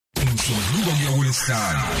umsombuluko kuya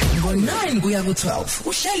kulesihlanu ngo9 kuya ku12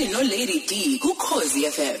 uhleli no Lady D ku Khosi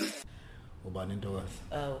FM. Ubani intokazi?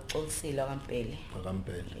 Uxolisile kaMpele.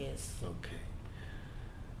 Kampele. Yes.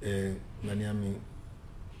 Okay. Ngani yami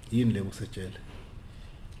yini le kusejele?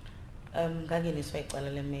 Ngake niswa icala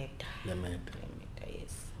lemeda. Lemeda,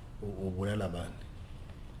 yes. Ubulala bani?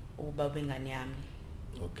 Ubaba ingane yami.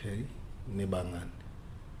 Okay. Nibangani?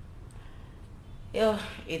 Yo,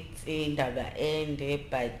 it's indaba ende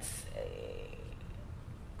but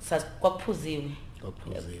kwakuphuziwe.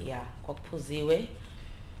 Yeah, kwakuphuziwe.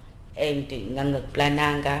 And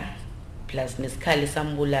ngangakuplananga plus nesikhali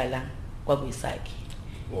sambulala kwakuyisakhe.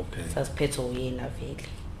 Okay. Sasiphethe uyena vele.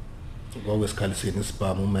 Kwakuyisikhali sini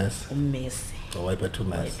isibhamu uMesi? Ummesi. Wayiphethe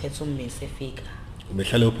uMesi. Wayiphethe ummesi efika.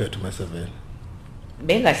 Ubehlale uphethe uMesi vele.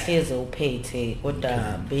 Bengahleze uphethe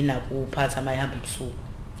kodwa benakuphatha amayihamba ebusuku.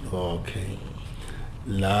 Okay.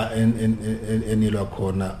 La enilwa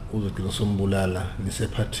khona uzogcina sombulala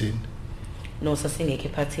nisephathini? No, sasingekho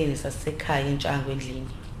ephathini, sasisekhaya entshango endlini.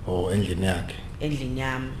 Oh, endlini yakhe. Endlini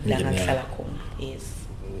yami la ngahlala khona. Yes.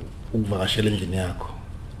 Ukuvakashela endlini yakho?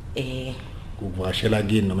 Ukuvakashela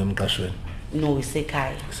kini noma emqashweni? No,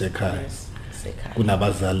 isekhaya. Isekhaya. Yes, isekhaya.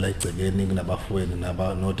 Kunabazali la egcekeni, kunabafweni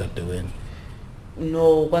nodadewenu?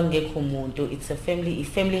 No, kwangekho umuntu. It's a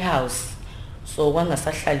family house. So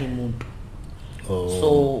kwangasahlali umuntu.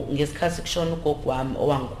 So ngesikhathi kushona ugogo wami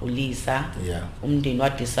owangikhulisa, umndeni wa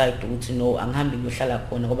decide ukuthi no angihambi ngiyohlala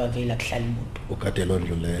khona ngoba vele akuhlala umuntu. Ukadelo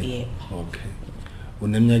ndluleyo. Yeah. Okay.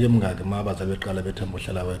 Uneminyaka emingaki mabazali beqala bethemba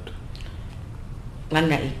uhlala wedwa?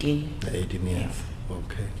 Ngana 18. 18 years.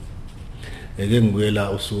 Okay. Eke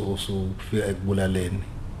ngibuyela usufika ekubulaleni.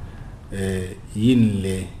 Yini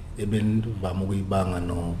le ebenivama ukuyibanga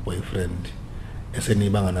no boyfriend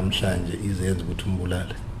esenibanga namhlanje izenze ukuthi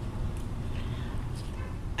umbulale?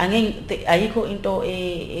 Ayikho into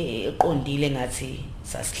eqondile ngathi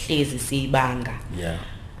sasihlezi siyibanga. Yeah.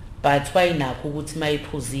 But wayinakho ukuthi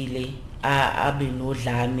mayiphuzile abe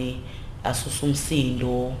nodlame asusa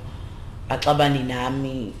umsindo axabani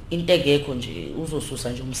nami into engekho nje uzosusa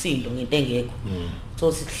nje umsindo ngento engekho.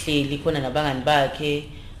 So sihleli khona nabangani bakhe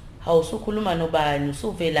awusukhuluma nobani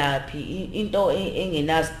usuvelaphi into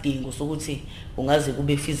engenasidingo sokuthi ungaze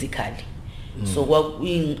kube physically. So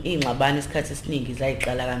kwakuyingxabano isikhathi esiningi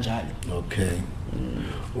zayiqala kanjalo. Okay.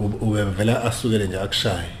 Ubevela asukele nje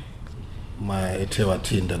akushaye ma ethe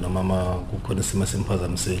wathinda noma kukhona isimo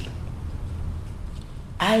semphazamisile?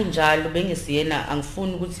 Hayi njalo bengisiyena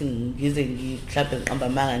angifuni ukuthi ngize mhlawumbe ngiqamba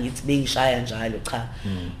amanga ngithi bengishaya njalo cha.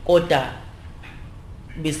 Kodwa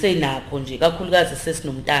bisenakho nje kakhulukazi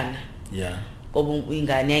sesinomntana. Yeah. Ngoba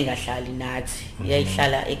ingane ayingahlali nathi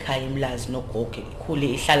yayihlala ekhaya eMlazi nogogo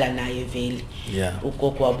ikhule ihlala naye vele.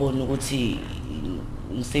 Ugogo wabona ukuthi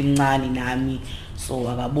ngisemncane nami so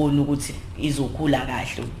akaboni ukuthi izokhula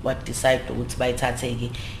kahle wa decide ukuthi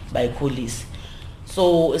bayithatheke bayikhulise.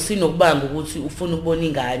 So sinokubanga ukuthi ufuna ukubona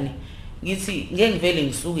ingane ngithi ngeke ngivele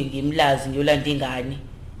ngisuke ngiMlazi ngiyolanda ingane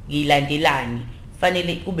ngilandelani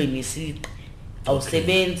fanele kube nesiqi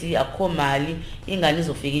awusebenzi akho mali ingane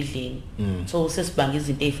izofika idleni. So sesibanga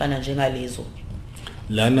izinto ezifana njengalezo.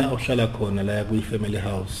 Lana ohlala khona la kuyi family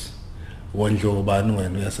house wondlo ubani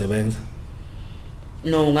wena uyasebenza?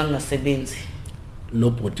 No, ngangasebenzi. Lo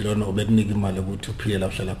bhodi lona ubekunika imali ukuthi uphile la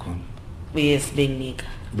uhlala khona? Yes, benginika.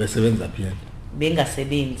 Besebenza phela?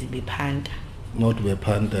 Bengasebenzi bephanda. Not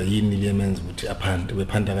bephanda yini lemenza ukuthi aphanda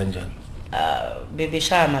bephanda kanjani?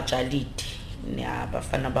 Bebeshaya amajalidi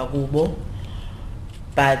nabafana bakubo.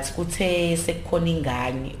 But kuthe sekukhona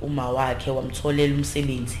ingane uma wakhe wamtholela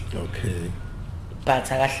umsebenzi. Okay.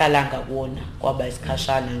 But akahlalanga kuona kwaba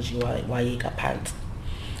isikhashana nje wayeka phansi.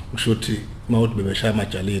 Ushuthi mawuthi bebeshaya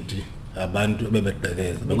amajalidi abantu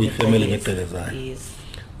bebegqekeza bekuyifamily ngegqekezayo. Yes.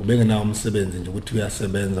 Ubengenawo umsebenzi nje ukuthi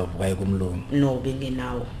uyasebenza uvuka kumlungu? No,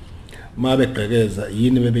 bengenawo. Mabe gqekeza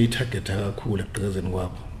yini bebeyitargeta kakhulu egqekezeni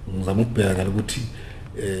kwabo? Ngizama ukubheka ngalo ukuthi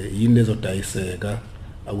yini lezodayiseka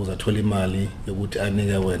akuzathola imali yokuthi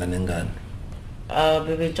anike wena nengane.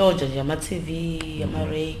 Bebetshontsha nje ama TV, ama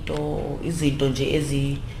radio, izinto nje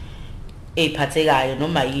eziphathekayo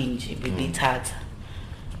noma yini nje bebithatha.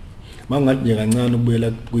 Mangathi nje kancane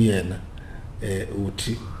ubuyela kuyena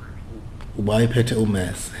uthi ubayiphethe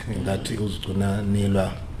uMesi ngathi uzigcina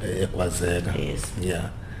nilwa eGwazeka. Yes. Yeah.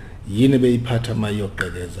 Yini beyiphatha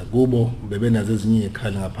mayoqhekeza kubo bebenazo ezinye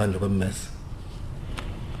ikhali ngaphandle kweMesi?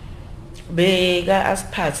 Beka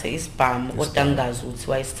asiphathe isibhamu kodwa ngingazi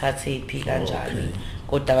ukuthi wayisithathe iphi kanjani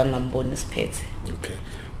kodwa kangamboni isiphethe. Okay.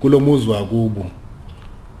 Kulomuzi wakubo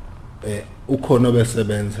ukhona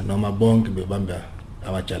obesebenza noma bonke bebamba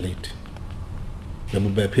amajalidi?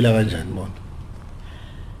 Bephila kanjani bona?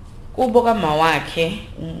 kubo kama wakhe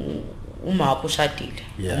uma wakhe ushadile,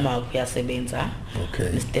 uma wakhe uyasebenza,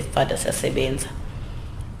 stepfather siyasebenza.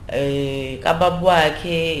 Kababa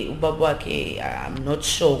wakhe, ubaba wakhe, I'm not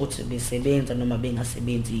sure ukuthi besebenza noma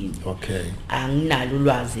bengasebenzi yini. Anginalo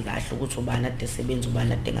ulwazi kahle ukuthi ubani ade sebenza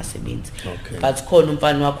ubani ade engasebenzi. But khona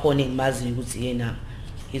umfana wakhona engimaziyo ukuthi yena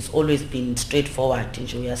he's always been straightforward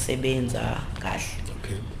nje uyasebenza kahle.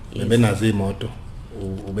 Bebenazo imoto,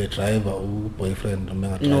 ube driver, boyfriend noma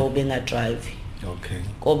enga drive? No, benga drive.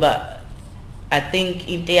 Ngoba I think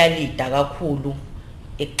into eyalida kakhulu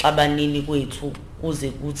ekuxabanini kwethu kuze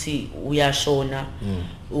kuthi uyashona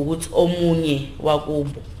ukuthi omunye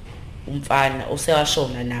wakubo umfana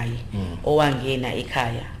osewashona naye owangena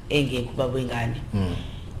ekhaya engekho baba wengane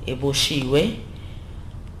eboshiwe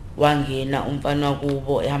wangena umfana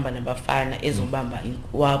wakubo ehamba nabafana ezobamba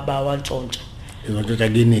waba wantshontsha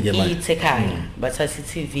kini ke manje ekhaya bathatha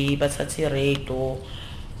iTV bathatha iradio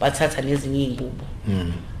bathatha nezinye ingubo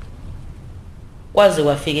kwaze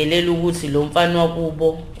kwafikelela ukuthi lo mfana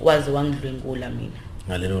wakubo waze wangidlwengula mina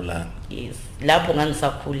ngalelo langa. Yes, lapho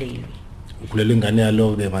ngangisakhulelwe. Ukhulelwe ingane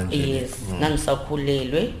yalo ke manje? Yes,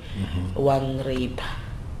 ngangisakhulelwe wangirape.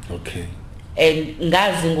 And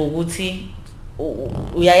ngazi ngokuthi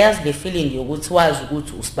uyayazi le feeling yokuthi wazi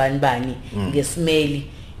ukuthi usibani ngesimeli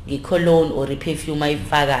nge-cologne or perfume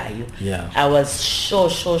ayifakayo. I was sure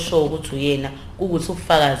ukuthi uyena ukuthi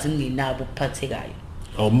ubufakazi nginabo kuphathekayo.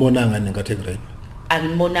 Awumonanga nenkathi rape?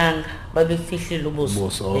 Angimonanga, babefihlile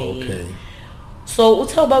ubuso. So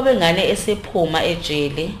uthe ubaba wengane esephuma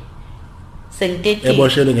ejele sengitetile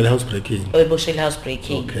eboshelwe ngele housebreaking. Eboshelwe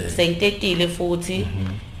housebreaking. Sengitetile futhi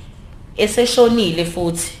eseshonile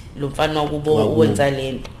futhi lo mfana wakubo wenza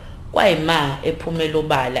lento. Kwayima ephumela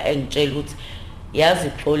obala engitshela ukuthi yazi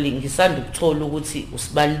xoli ngisanda ukuthola ukuthi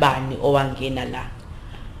usibani owangena la.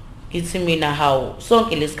 Kithi mina how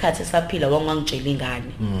sonke lesikhathi esaphila wangangitshela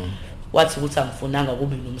ingane. Wathi ukuthi angifunanga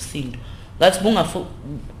kube nomsindo. Ngathi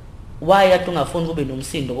why ungafuni kube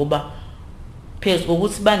nomsindo ngoba phezulu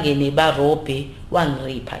kokuthi bangene barobhe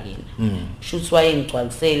wangirape yena. Shuthi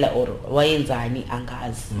wayengigcwalisela or wayenzani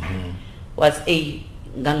angazi. Wathi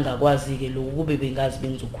ngangakwazi ke lokho kube bengazi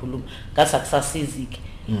bengizokhuluma ngase akusasizike.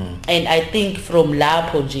 And I think from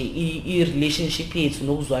lapho nje I relationship yethu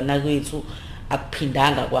nokuzwana kwethu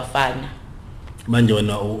akuphindanga kwafana. Manje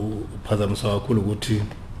wena uphazamisa kakhulu ukuthi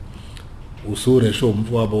usure show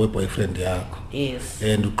umfowabo weboyfriend yakho. Yes.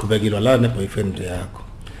 And uqhubekile la neboyfriend yakho.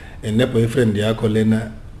 And neboyfriend yakho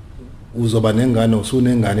lena uzoba nengane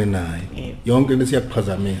usunengane naye. Yonke into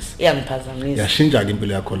siyakuphazamisa. Iyangiphazamisa. Yashintsha ke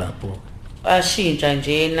impilo yakho lapho. Ashintsha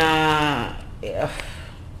njena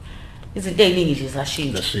izinto eziningi nje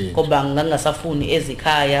zashintsha ngoba ngangasafuni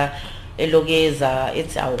ezikhaya elokeza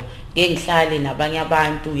ethi awu ngeke ngihlale nabanye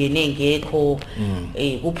abantu yena engekho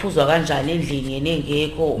kuphuzwa kanjani endlini yena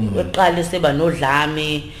engekho eqala seba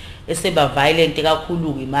nodlame eseba violent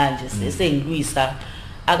kakhulu ke manje sesengilwisa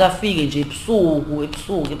akafike nje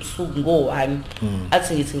ebusuku ngo-1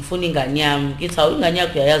 athi ngithi ngifuna ingane yami ngithi awu ingane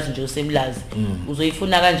yakho uyayazi nje usemlazi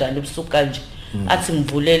uzoyifuna kanjani ebusuku kanje athi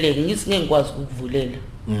ngivuleleke ngithi ngeke ngikwazi ukukuvulela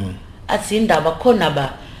athi indaba khona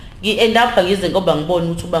ba ngi-end up ngize ngoba ngibona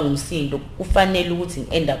ukuthi uba ngumsindo kufanele ukuthi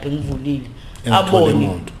ngi-end up ngivulile abone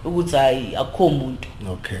ukuthi hayi akukho umuntu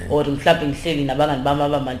or mhlawumbe ngihleli nabangani bami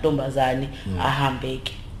abamantombazane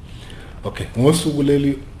ahambeke. Ngosuku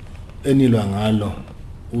leli enilwa ngalo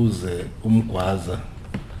uze umgwaza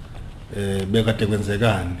bekade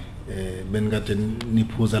kwenzekani benikade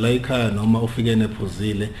niphuza la ekhaya noma ufike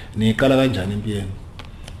nephuzile niqala kanjani empiyeni?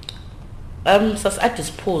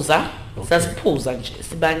 Sasiphuza nje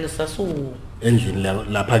sibani endlini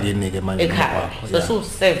lapha kini ke manje kwakho.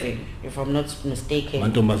 7 if I'm not mistaken.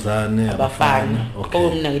 Mantombazane abafana.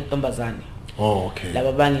 Mina ngintombazane.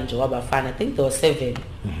 Laba bani nje wabafana. I think there were 7.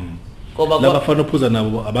 Ngoba labafana ophuza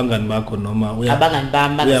nabo abangani bakho noma abangani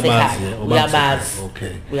bami basekhaya.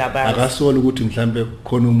 Uyabazi. Akasola ukuthi mhlambe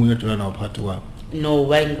khona umunye odlala nawo phakathi kwabo.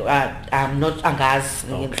 No, I'm not angazi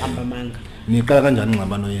ngiyaqamba manga. Niqala kanjani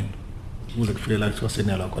ngxabano yenu? Uze kufike la kuthiwa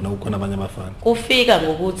senela khona ukhona abanye abafana. Kufika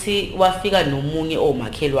ngokuthi wafika nomunye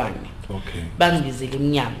omakhelwane. Bangibizile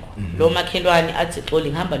iminyango. Lo makhelwane athi xoli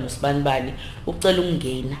ngihamba nosibani ucela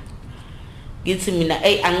ukungena. Ngithi mina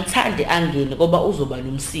angithandi angene ngoba uzoba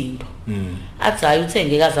nomsindo. Athi hayi uthe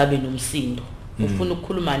ngeke azabe nomsindo. Ufuna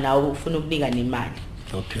ukukhuluma nawe ufuna ukunika nemali.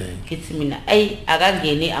 Ngithi mina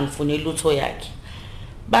akangene angifunela utho yakhe.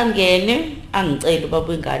 Bangene angicela ubaba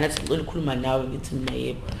wengane athi ngicela ukukhuluma nawe ngithi mina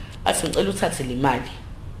yebo. Athi ngicela uthathe le mali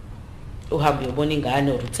uhambe uyobona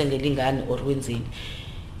ingane or uthengele ingane or wenzeni.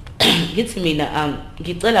 Ngithi mina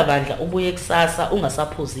ngicela bandla ubuye kusasa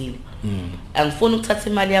ungasaphuzile angifuni ukuthatha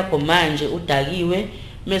imali yakho manje udakiwe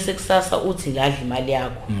mase kusasa uthi ngadla imali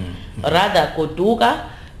yakho rather goduka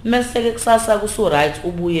mase ke kusasa kusu right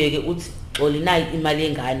ubuyeke uthi xoli nayi imali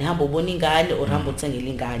engane hamba ubona ingane or hamba uthengele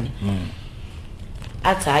ingane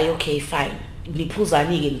athi hayi okay fine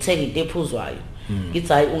niphuzani ke ngithenga into ephuzwayo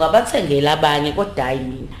ngithi hayi ungabathengela abanye kodwa hayi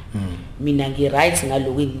mina ngi right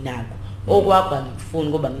ngaloko enginako okwakho ngifuni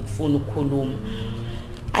ngoba ngifuna ukukhuluma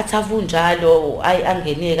athavu njalo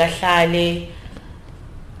angene kahlale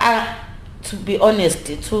to be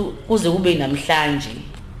honest kuze kube namhlanje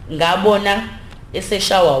ngabona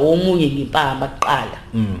eseshawa womunye ngempama kuqala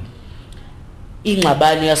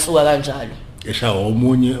ingxabano yasuka kanjalo eshawa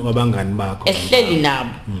omunye wabangani bakho ehleli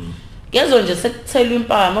nabo ngezo nje sekuthela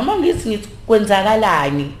impama mama ngithi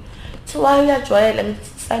kwenzakalani thiwa uyajwayela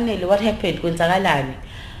ngitsanele what happened kwenzakalani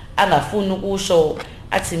angafuni ukusho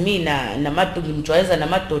athi mina namadoda ngimjwayeza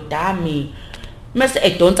namadodami mase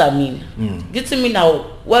edonsa mina ngithi mina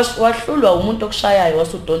wahlulwa umuntu okushayayo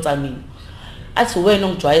wasudonsa mina athi wena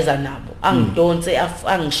ongijwayeza nabo angidonse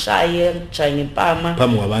angishaye ngijaye ngempama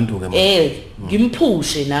phambi kwabantu ke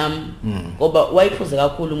ngimphushe nami ngoba wayiphuze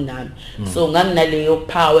kakhulu kunami so nganginaleyo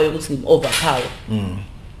power yokuthi ngimoverpower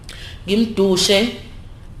ngimdushe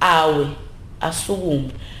awe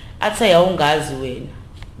asukume athe yawungazi wena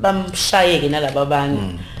bamshayeke nalabo abanye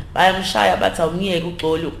bayamshaya bathi awumiyeke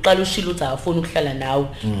uxoli uqala ushila uthi afuna ukuhlala nawe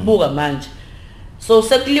buka manje so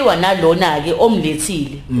sekuliwa nalona ke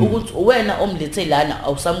omlethile ukuthi wena omlethe lana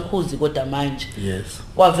awusamkhuzi kodwa manje yes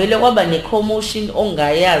kwavele kwaba ne commotion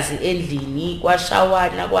ongayazi endlini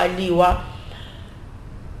kwashawana kwaliwa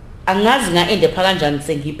angazi ngaende pha kanjani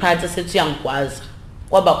sengiphathe sethi uyangikwaza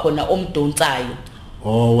kwaba khona omdonsayo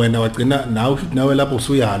wena wagcina nawe lapho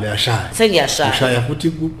usuyalo yashaya sengiyashaya ushaya futhi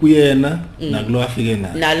kuyena nakulo afike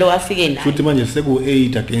naye nalo afike naye futhi manje seku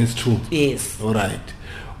 8 against 2 yes all right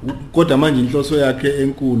kodwa manje inhloso yakhe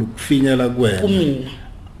enkulu kufinyela kuwena kumina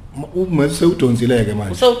umase udonsileke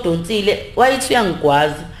manje usudonsile wayithi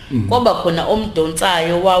uyangikwaza ngoba khona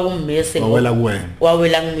omdonsayo wawummese wawela kuwena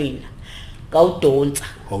wawela kumina ngawudonsa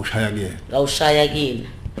ngawushaya kuyena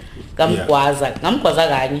ngamgwaza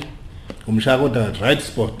kanye umshaya kodwa right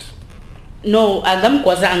spot no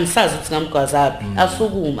angamgwaza angisazi ukuthi ngamgwaza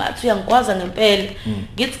asukuma athi uyangikwaza ngempela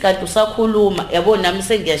ngithi kanti usakhuluma yabona nami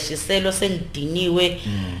sengiyashiselwa sengidiniwe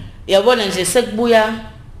yabona nje sekubuya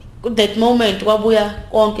ku that moment kwabuya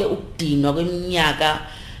konke ukudinwa kweminyaka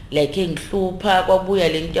like engihlupha kwabuya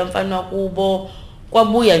lento yamfana kubo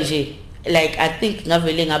kwabuya nje like I think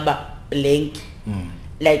ngavele ngaba blank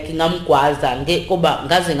like ngamgwaza ngoba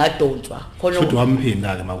ngaze ngadonswa khona futhi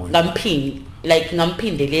wamphinda ke makwena ngamphindi like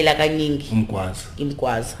ngamphindelela kaningi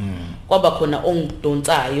ngimgwaza kwaba khona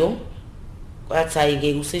ongidonsayo kwathi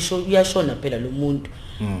ayike usesho uyashona phela lo muntu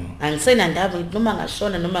angisena ndaba noma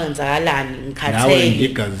ngashona noma ngenzakalani ngikhathele nawe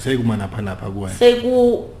ngigazi sekuma napha kuwena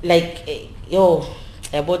seku like yo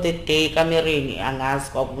yabo the day kamereni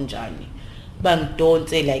angazi kwakunjani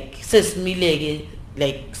bangidonse like sesimileke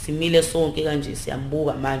like simile sonke kanje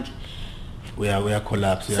siyambuka manje uya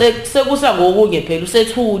collapse sekusa ngokunye phela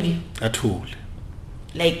usethuli athule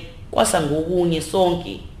like kwasa ngokunye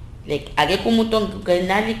sonke like akekho umuntu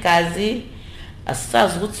ongenala igazi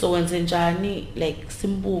asazi ukuthi sokwenze njani like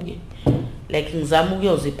simbuke like ngizama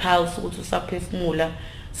ukuyoza ipulse ukuthi usaphefumula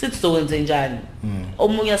sithi sokwenze njani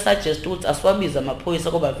omunye suggest ukuthi asiwabiza amaphoyisa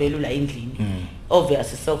ngoba vele la endlini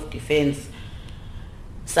obvious self defense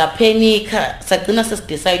saphenika sagcina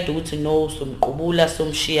sesidecide ukuthi no somqubula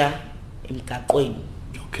somshiya emgaqweni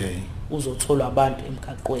okay uzotholwa abantu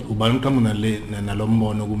emgaqweni ubani uqhamuka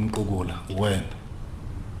nalombono kumqukula wena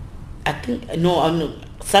I think no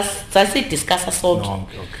sasi discuss sonke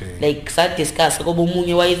okay like sa discuss ngoba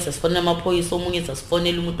umunye wayethi asifona amaphoyisa omunye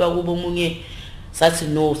sasifonela umuntu wakubo omunye sathi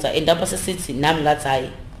no sa end up sesithi nami ngathi hayi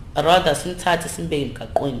rather simthathe simbeke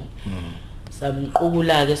emgaqweni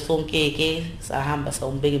samqukula ke sonke ke sahamba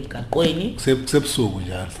sawumbeka emgaqweni kusebusuku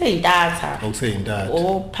njalo seyintatha okuseyintatha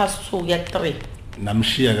past 2 ya 3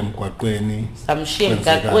 namshiya ke emgwaqweni samshiya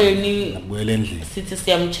emgaqweni nabuyela endlini sithi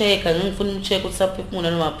siyamcheka ngifuna umcheka ukuthi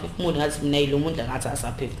saphefumula noma aphefumula ngathi mina yilo muntu ngathi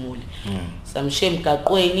asaphefumula samshiya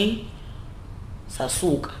emgaqweni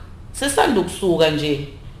sasuka sesanda ukusuka nje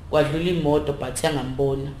kwadlula imoto but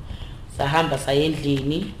yangambona sahamba saya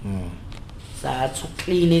endlini sathi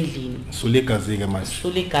uclean endlini suligazi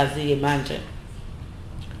ke manje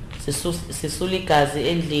sisula igazi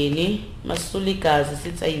endlini masisula igazi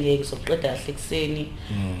sithi ayingeke soqeda kahle kuseni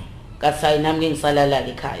kathi nami ngeke ngisalala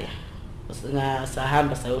ekhaya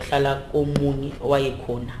sahamba sayohlala komunye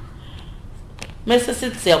owayekhona mase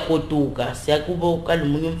sithi siyagoduka siyakubo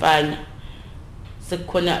kalomunye umfana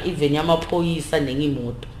sekukhona even yamaphoyisa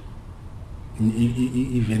nengimoto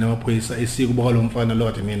ivena amaphoyisa esikubuka lo mfana lo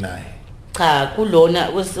kade minaye cha kulona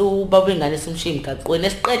ubaba ingane simshiya emgaqweni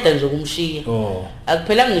esiqeda nje ukumshiya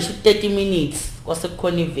akuphelanga ngisho 30 minutes kwase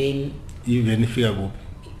kukhona iveni ifika kuphi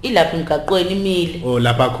ilapha emgaqweni imile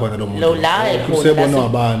lapha khona lo muntu lo la usebona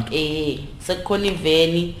abantu sekukhona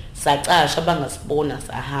iveni sacasha abangasibona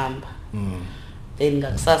sahamba then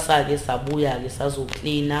ngakusasa ke sabuya ke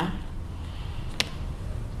sazoklina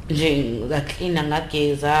nje ngaklina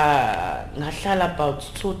ngageza ngahlala about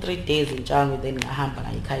 2-3 days njalo then ngahamba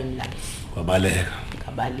ngayikhaya imlalo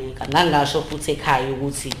ngabaleka ngangasho futhi ekhaya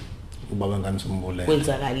ukuthi ubaba ngani sombuleka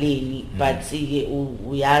kwenzakaleni but ke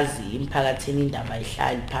uyazi imphakathini indaba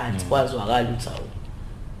ayihlali phansi kwazwakala ukuthi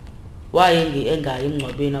waye engayi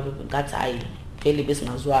emngcwabeni ngathi hayi phela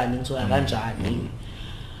besingazwani ngizoya kanjani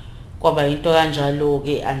kwaba into kanjalo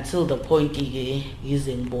ke until the point ke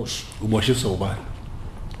yize ngiboshwe uboshiswa ubani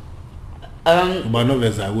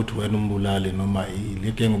ubanoveza ukuthi wena umbulali noma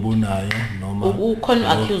ileke ngobunayo noma ukhona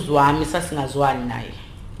accused wami sasingazwani naye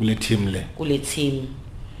kule team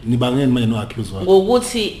nibangeni manje no accused wami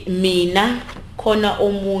ngokuthi mina khona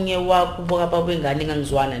omunye wakuboka babengane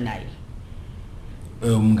engangizwana naye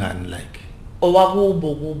umngani like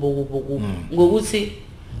owakubo ngokuthi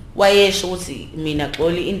wayesho ukuthi mina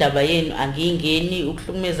xoli indaba yenu angiyingeni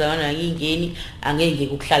ukuhlukumeza kana angiyingeni angeke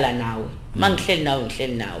ukuhlala nawe mangihleli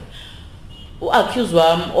nawe u-accused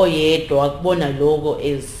wami oyedwa wakubona lokho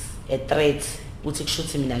as a threat ukuthi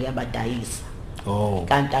kushuthi mina ngiyabadayisa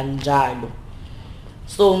kanti anginjalo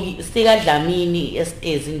so sikadlamini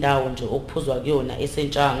esitezi indawo nje okuphuzwa kuyona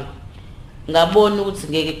esentshango ngabona ukuthi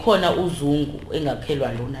ngeke khona uzungu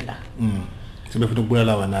engakhelwa lona la sebefuna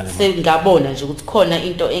ukubulala wena ngabona nje ukuthi khona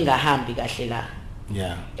into engahambi kahle la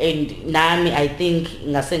and nami I think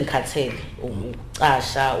ngase ngikhathele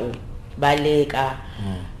ukucasha ubaleka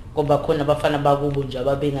ngoba khona abafana bakubo nje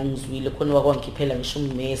ababengangizwile khona wakwangikhiphela ngisho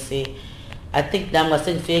ummese I think nami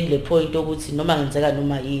ngase ngifike kule point ukuthi noma ngenzeka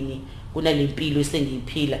noma yini kunalempilo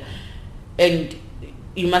esengiyiphila and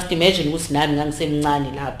you must imagine ukuthi nami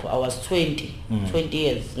ngangisemncane lapho I was 20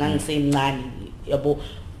 years ngangisemncane yabo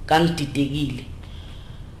ngangididekile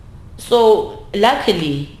so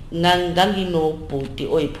luckily nganginobhuti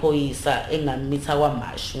oyiphoyisa engamitha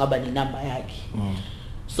kwamashu ngaba nenamba yakhe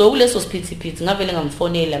so kuleso siphithiphithi ngavele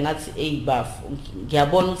ngamfonela ngathi hey bafu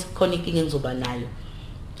ngiyabona ukuthi khona inkinga engizoba nayo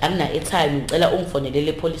angina airtime ngicela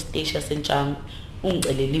ungifonelele police station yaseNtshango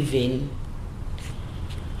ungicelele iveni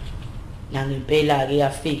nangempela ke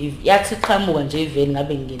yafika yathi qhamuka nje iveni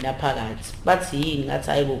ngabe ngingena phakathi bathi yini ngathi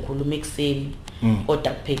hayi bokhuluma ekseni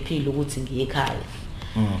kodwa kuphephile ukuthi ngiye ekhaya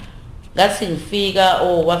ngathi ngifika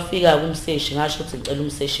wafika kumseshi ngasho ukuthi ngicela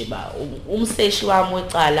umseshi umseshi wami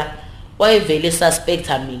wecala wayevele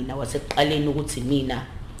suspecta mina wasekuqaleni ukuthi mina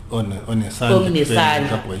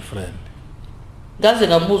onesandla boyfriend ngaze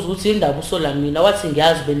ngamuza ukuthi indaba usola mina wathi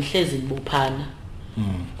ngiyazi benihlezi ngibuphana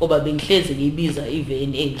ngoba bengihlezi ngiyibiza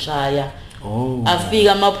iveni engishaya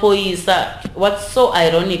afika amaphoyisa what's so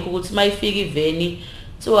ironic ukuthi mayifika iveni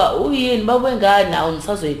thiwa uyini babengani awu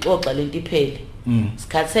nisazoyixoxa lento iphele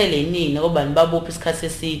sikhathele nini ngoba nibabopha isikhathi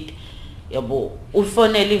eside yabo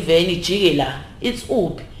ufonela iveni ijike la it's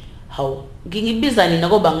uphi hawu ngingibiza nina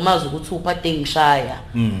ngoba ngimazi ukuthi uphathe engishaya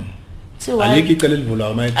thiwa aliki icala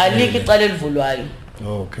elivulwayo manje aliki icala elivulwayo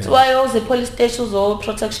okay thiwa yoze police station zo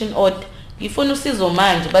protection order ngifuna usizo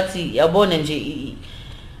manje bathi yabona nje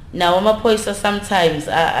nawo amaphoyisa sometimes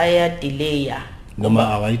aya delay noma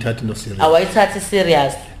awayithathi no serious awayithathi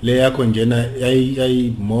serious le yakho njena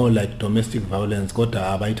yayi more like domestic violence kodwa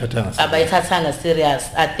abayithathanga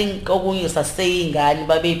serious I think okunye saseyingane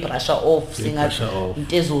babe brusha off singathi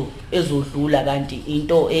into ezodlula kanti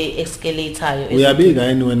into escalateayo uyabika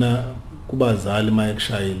yini wena kubazali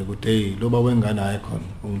mayekushayile ukuthi hey loba wengane aykhona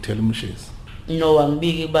ungithela umshisi no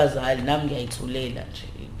angibiki kubazali nami ngiyayithulela nje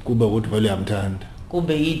kube ukuthi vele uyamthanda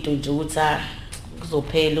kube yinto nje ukuthi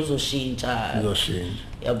kuzophela uzoshintsha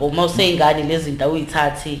yabo mawuseyingane lezi zinto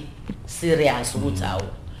awuyithathi serious ukuthi awu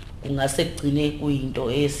kungase kugcine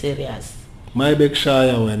kuyinto serious maye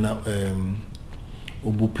bekushaya wena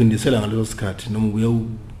ubuphindisela ngaleso sikhathi noma uye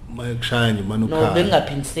mayekushaya nje manukhala no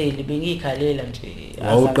bengaphindiseli bengikhalela nje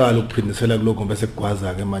awuqala ukuphindisela kuloko bese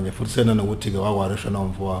kugwaza ke manje futhi sena nokuthi ke wakwarishwa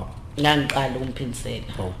nomfo wakho ngangiqala umphindisela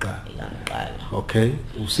awuqala ngangiqala okay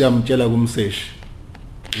usiyamtshela kumseshi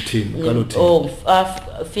uthini uqala uthini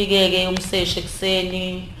afike umseshi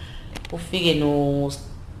ekseni ufike no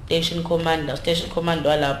station commander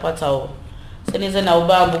walapha athawu senize na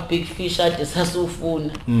ubamba ubig fish ade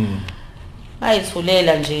sasufuna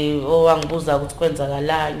bayithulela nje owangibuza ukuthi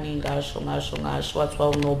kwenzakalani ngasho wathi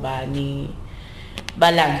wawunobani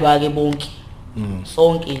balandwa ke bonke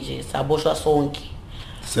sonke nje saboshwa sonke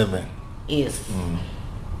 7 yes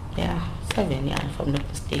yeah 7 yeah if I'm not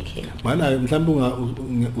mistaken mana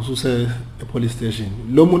mhlawumbe ususe police station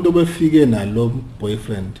lo muntu obefike nalo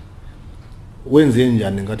boyfriend wenze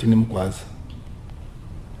njani ngathi nimgwaza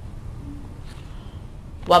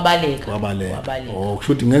wabaleka oh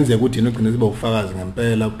kushuthi ngenzeka ukuthi yena ugcine siba ufakazi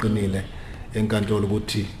ngempela uqinile enkantolo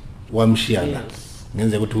ukuthi wamshiyana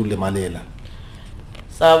ngenzeka ukuthi ulemalela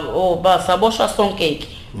saboshwa sonke ke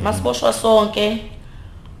masiboshwa sonke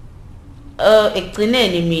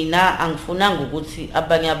ekugcineni mina angifunanga ukuthi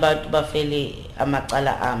abanye abantu bafele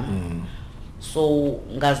amacala ami so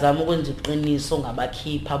ngazama ukwenza iqiniso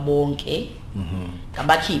ngabakhipha bonke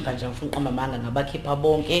ngabakhipha nje ngifuna uqamba amanga ngabakhipha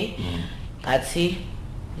bonke ngathi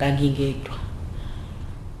ngangingedwa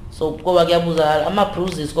so kuba kuyabuza ama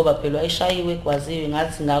bruises kuba phela ayishayiwe kwaziwe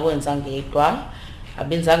ngathi ngakwenza ngedwa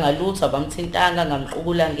abenzanga lutho abamthintanga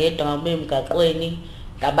ngamqukula ngedwa ngabe emgaqweni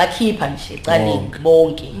ngabakhipha nje ecaleni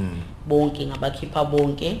bonke ngabakhipha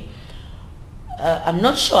bonke I'm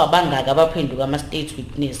not sure abangaka abaphenduka ama state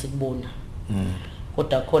witness kubona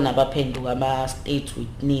kodwa khona abaphenduka ama state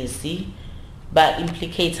witness ba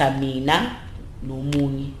implicate mina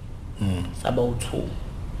nomunye saba u2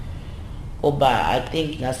 oba I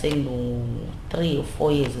think ngase no 3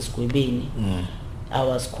 or 4 years esigwebeni I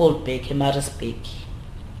was called back eMaritzburg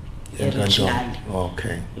original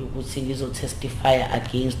okay ukuthi ngizo testify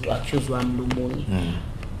against accused wami lomunye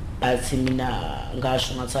bathi mina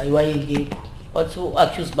ngasho ngathi ayiwayengekho wathi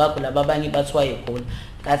accused bakho laba abanye bathi wayekhona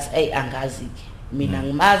ngathi ay angazi mina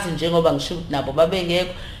ngimazi njengoba ngisho ukuthi nabo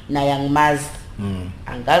babengekho naye angimazi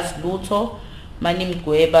angazi lutho mani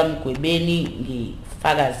mgwebeni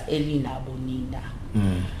ngifakazi elinabo nina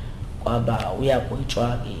kwaba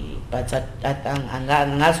uyagwetshwa ke but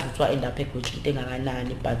angazi ukuthi wa end up egwetshwa into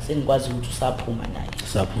engakanani but sengikwazi ukuthi usaphuma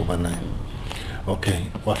naye okay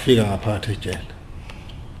wafika ngaphakathi ejele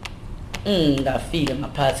ngafika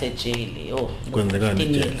ngaphakathi ejele kwenzekani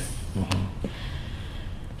ejele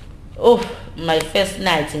my first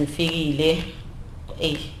night ngifikile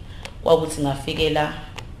kwakuthi ngafikela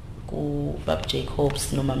ku Bab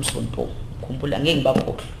Jacobs noma Msonto ngikhumbula ngeke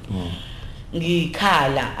ngibakhohle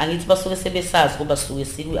ngikhala angithi basuke sebesazi kuba suke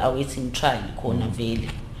sikwi awaiting trial khona vele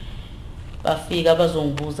bafika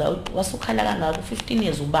bazongibuza wasukhala kangaka 15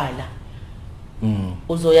 years ubala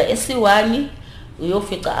uzoya esi1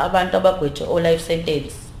 uyofica abantu abagwethe o life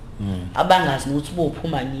sentence abangazi ukuthi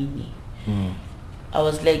bophuma nini I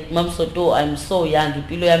was like Mamsoto I'm so young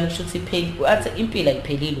impilo yami kushuthi ipheli athi impilo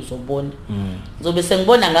ayiphelile uzobona ngizobe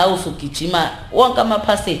sengibona ngawe usugijima wonke ama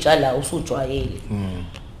passage ala usujwayele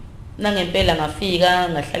nangempela ngafika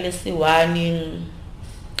ngahlala esi1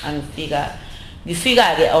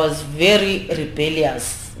 ngifika ke I was very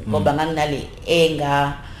rebellious ngoba nganginale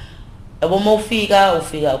anger yabo mawufika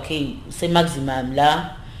okay se maximum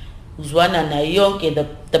la uzwana na yonke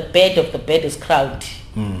the bed of the baddest crowd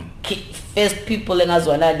first people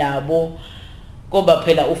engazwana nabo ngoba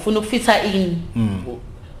phela ufuna ukufitha in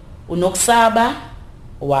unokusaba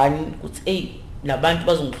one ukuthi labantu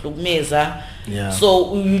bazongihlukumeza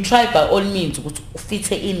so you try by all means ukuthi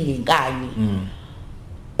ufithe in ngenkani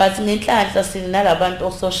but ngenhlanhla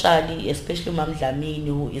sinalabantu socially especially uMamdlamini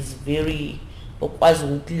who is very okwazi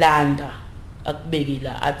ukulanda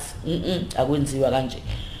akubekila athi akwenziwa kanje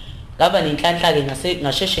ngaba nenhlanhla ke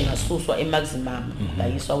ngasheshe ngasuswa eMaximum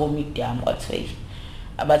ngayiswa ko medium kwathi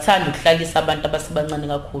abathanda ukuhlalisa abantu abasibancane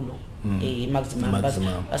kakhulu eMaximum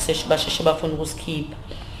basheshe bafuna ukusikhipha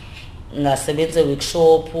ngasebenza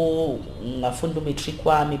workshop ngafunda umatric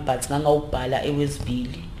wami but ngangawubhala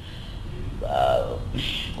eWestville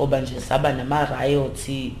ngoba nje saba nama riot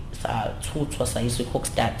sathuthwa sayiswa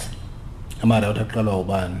eHockstad ama riot aqalwa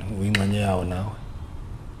ubani uyingxenye yawo nawe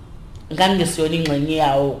ngangisiyona ingxenye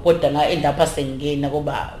yawo kodwa nga end up sengena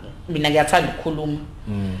ngoba mina ngiyathanda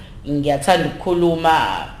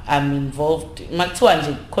ukukhuluma I'm involved makuthiwa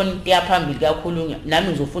nje khona into yaphambili kakhulu nami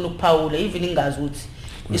ngizofuna ukuphawula even ingazi ukuthi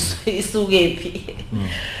isukephi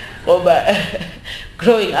ngoba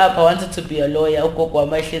growing up I wanted to be a lawyer ugogo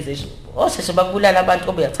wamahleze osheshe bakubulala abantu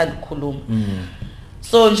ngoba uyathanda ukukhuluma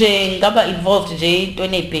so nje ngaba involved nje into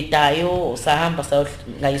enebhedayo sahamba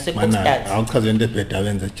ngayise Kokstad awuchaze into ebhedayo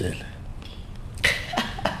wenza ejele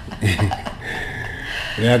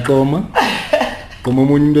uyaqoma qoma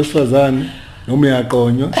umunye umuntu osifazane noma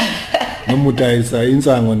uyaqonywa noma udayisa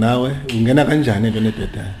insango nawe ungena kanjani into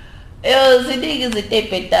enebhedayo ziningi izinto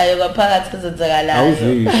ebhedayo ngaphakathi ezenzakalayo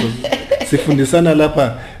awuzisho sifundisana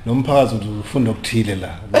lapha nomphakathi ufunda okuthile la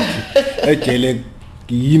ukuthi ejele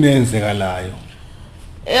yini enzekalayo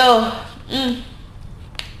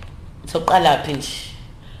soqala phi nje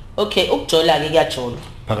Okay, ukujola ke kuyajola.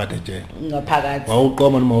 Phakathi ejele. Ngaphakathi.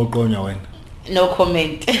 Wawuqoma noma uqonywa wena? No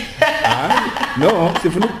comment. No,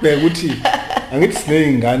 sifuna ukubheka ukuthi angithi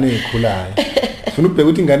sineyingane ezikhulayo. Sifuna ukubheka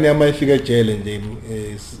ukuthi ingane yami ayifika ejele nje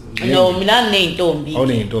No, mina ngineyintombi.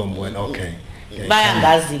 Awuneyintombi wena, okay.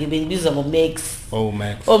 Bayangazi ke bengibiza ngoMax. Oh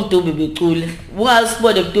Max. Omdubi becule.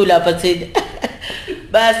 Ungasibone Mduli lapha thina.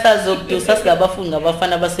 Bayasazokudusa singabafundi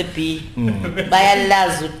ngabafana base B.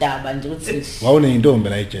 Bayalazi udaba nje ukuthi wawuneyintombi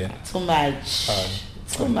la ejele. Too much.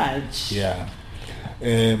 Too much. Yeah.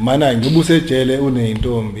 Mana ngibusejele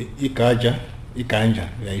uneyintombi iganja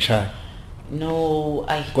uyayishaya. No,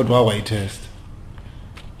 kodwa wayitest.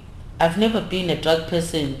 I've never been a drug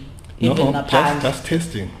person even ngaphandle. Just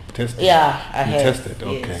testing. Yeah, I have. Tested,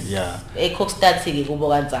 okay, yeah. Coxstats ke kubo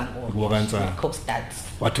kanzango. Kubo kanzango. Coxstats.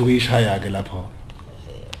 Wathi uyishaya ke lapho.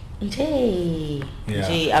 Nje.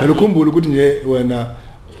 Phela ukhumbula ukuthi nje wena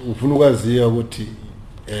ufuna ukwaziwa ukuthi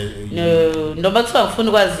no, noma kuthiwa ngifuna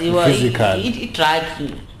ukwaziwa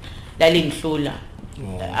i-drug lalingihlula.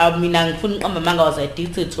 Mina ngifuna uqamba manga was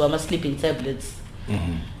addicted to ama sleeping tablets.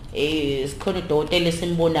 Sikhona udokotela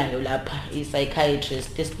esimbonayo lapha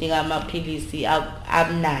i-psychiatrist esinika amaphilisi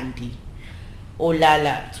amnandi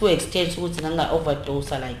olala to extent ukuthi nganga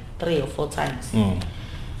overdose like 3 or 4 times.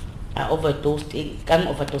 I overdosed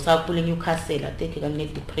overdose kakhulu Newcastle. I think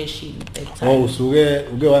ngine depression that time. Oh,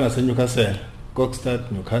 uke wana seNewcastle.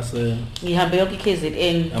 Coxstats, Newcastle. Ngihambe yonke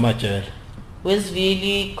KZN. Amajele.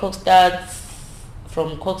 Westville, Coxstats,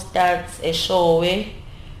 from Coxstats eShowe,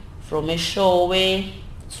 from eShowe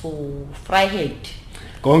to Vryheid.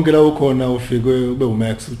 Konke la ukhona ufike ube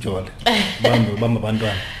uMax uJole. Bamba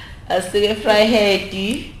abantwana. Asike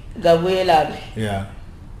Vryheid ngabuyela lapha. Yeah.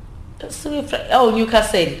 Asike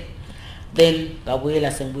Newcastle. Then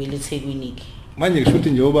ngabuyela sengibuyela eThekwini. Manje ngisho ukuthi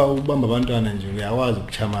njengoba ubamba abantwana nje uyawazi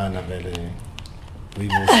ukuchamana vele.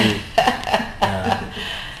 Uyibusi.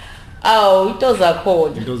 Into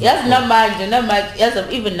zakhona. Yazi namanje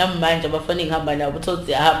yazi even namanje abafana ngihamba nabo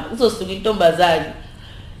uthi yahamba uzosuka intombazane.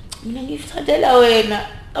 Mina ngifuthathela wena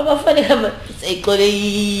abafana hamba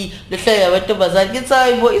seyixole lehlaya abantombazane ngithi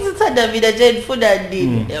hayibo isithanda mina nje ngifuna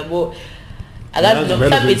nini yabo. Akazi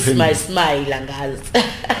mhlawumbe it's my smile angazi.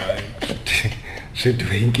 Shit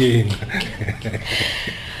winking.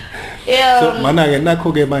 Yeah. So mana ke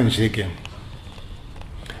nakho ke manje ke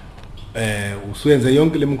usuyenze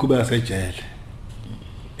yonke lemikhuba yasejele.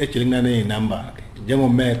 Ejele kunane inumber ke. Njengo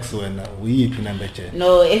Max wena uyiphi number ejele?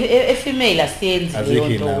 No, a female asiyenzi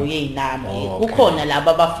lento uyinamba. Kukhona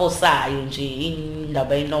laba abafosayo nje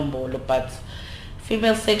indaba inombolo but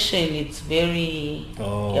female section it's very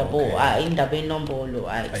yabo indaba enombolo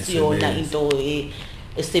ayisiyona into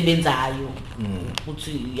esebenzayo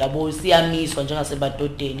ukuthi yabo siyamiswa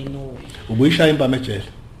njengasebadodeni no. Ubuyishaya impama ejele?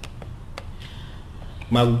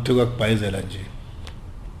 Makuthiwa kubhayizela nje.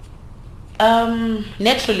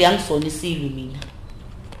 Naturally angisonisile mina.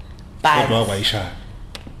 Kodwa wayishaya.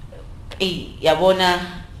 Yabona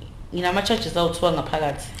nginama charges awuthiwa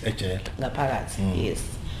ngaphakathi ejele. Ngaphakathi, yes.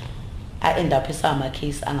 I end up esama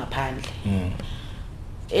case angaphandle.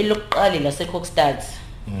 Elokuqala la seCoxstats.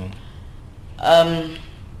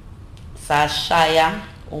 Sashaya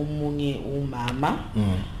omunye umama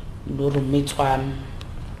no roommate wami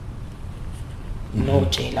no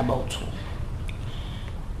jail about 2.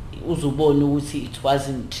 Uzubona ukuthi it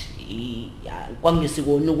wasn't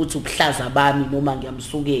kwangesikona ukuthi ubuhlaza bami noma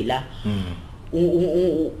ngiyamsukela.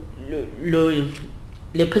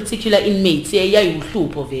 Le particular inmate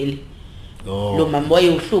yayuhlupho vele. Lo mama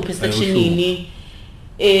wayeuhlupho esectionini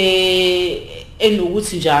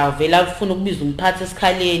enokuthi nje avela ufuna ukubiza umphathi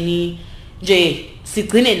esikhaleni nje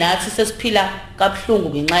sigcine nathi sesiphila kabuhlungu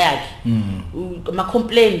ngenxa yakhe. Ama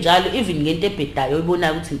complain njalo even ngento ebhedayo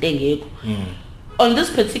uyibona ukuthi into engekho. On this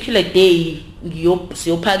particular day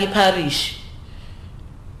siyophaka iparish.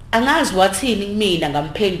 Angazi wathini mina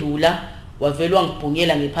ngamphendula wavela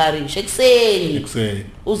wangibhunyela ngeparish ekseni.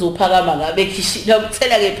 Uzophakama ngabe ekhishini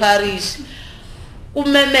ukuthela ngeparish.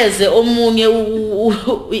 Umemeze omunye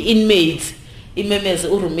inmate imemeze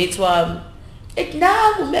uroommate wami ethi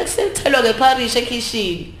nangu mekusenthelwa ngeparish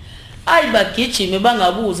ekhishini. Ayibagijime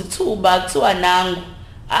bangabuzi kuthiwa nangu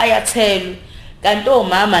ayathelwa kanti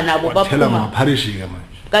omama nabo baphuma ngaparish ke manje.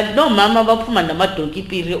 Kanti nomama baphuma namadonki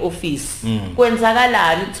piri office.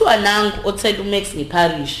 Kwenzakalani kuthiwa nangu othela uMax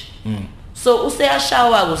ngeparish. So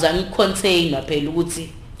useyashawa kuza ngicontain phela ukuthi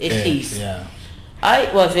ehlisi. Hayi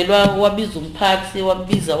wavelwa wabiza umphathi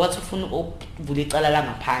wabiza wathi ufuna ukuvula icala la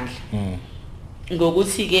ngaphandle.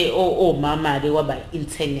 Ngokuthi ke omama ke kwaba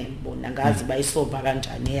internal bona ngazi bayisolva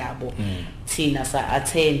kanjani yabo. Thina sa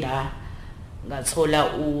attenda ngathola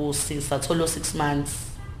sathola 6 months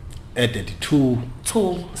added two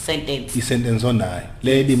sentence i-sentence onayo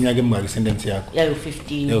le iminyaka emingaki i-sentence yakho yayo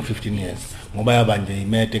 15 yayo 15 years ngoba yabanje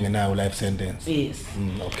imede ngenayo life sentence yes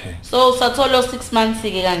okay so satholo 6 months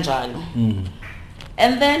ke kanjalo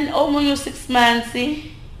and then omunye 6 months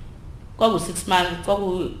kwaku 6 months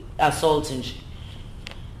kwaku assault nje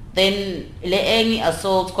then le enye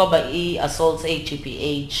assault kwaba i-assault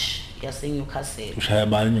GBH yase Newcastle ushaya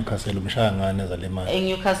bani Newcastle umshaya ngane zalemali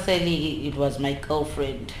Newcastle it was my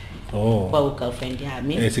girlfriend kwaku girlfriend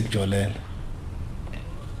yami esikujolela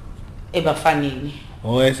ebafanini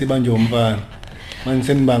esibanje umfana manje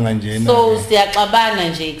senibanga nje so siyaxabana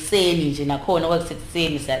nje ekseni nje nakhona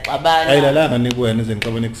kwakusekuseni siyaxabana ayilalanga nikuwena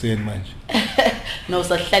ezenixabana ekseni manje no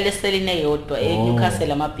sahlala eselini eyodwa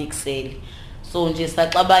eNewcastle ama big cell so nje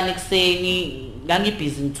saxabana ekseni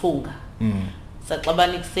ngangibhizi ngithunga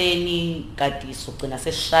saxabana ekseni kadiso ugcina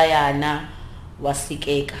sesishayana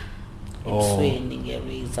wasikeka ebusweni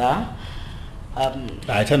ngereza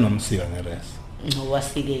ayitha nomsika ngereza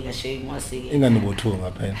wasikeka shame wasikeka ingani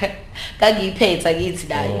bothunga phela kangiphetha kithi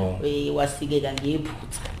nayo wasikeka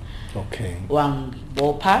ngephutha okay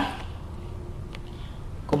wangibopha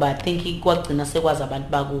kuba I think kwagcina sekwazi abantu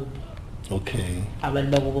bakubo okay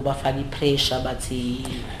abantu bakubo bafaka ipressure bathi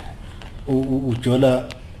ujola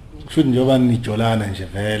kusho njengoba nijolana nje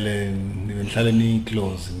vele nihlale ni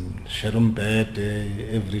close share umbhede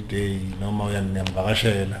every day noma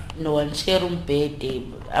uyanivakashela no one share umbhede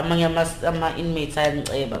amanye ama inmates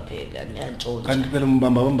ayangiceba phela niyantshontsha kanti phela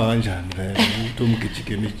umbamba kanjani vele uthi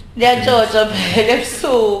umgijike niyantshontsha phela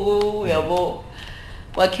ebusuku uyabo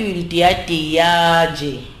kwakhiwe idiya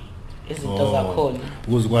nje izinto zakhona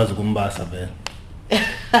ukuze ukwazi kumbasa vele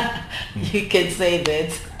you can say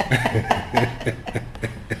that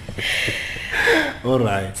all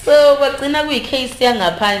right so kwagcina kuyicase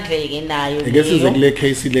yangaphandle ke nayo ke size kule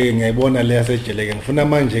case le ngiyayibona le yasejele ke ngifuna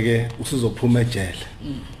manje ke usizophuma ejele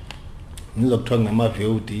ngizokuthiwa ngama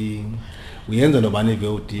VOD uyenza nobani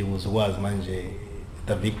VOD uzokwazi manje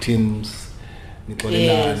the victims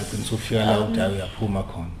nixolelana kunisufika la udayi uyaphuma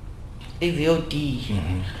khona iVOD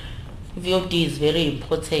VOD is very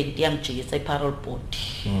important yangijikisa iparole board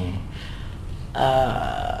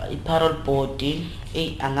iparole board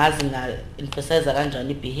angazi nga emphasize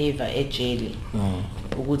kanjani ibehavior ejele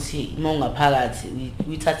ukuthi uma ungaphakathi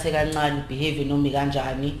uyithathe kancane behavior noma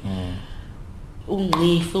kanjani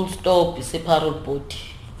ungqi full stop iseparole board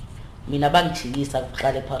mina bangijikisa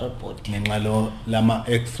kuqala iparole board ngenxalo lama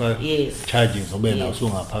extra charges obena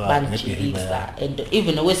usungaphakathi ngebehavior and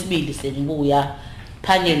even okwesibili sengibuya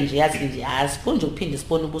phanye nje yathi nje asifunde ukuphinde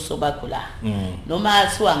sibone ubuso bakho la noma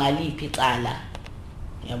athiwa ngaliphi icala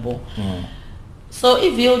yabo so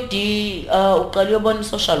iVOD uqala uyobona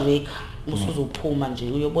social worker usuzophuma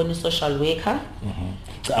nje uyobona social worker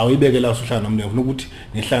awuyibeke la social nomne ufuna ukuthi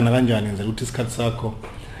nihlana kanjani ngenzela ukuthi isikhathi sakho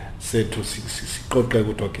sethu siqoqeke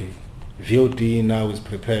ukuthi okay VOD now is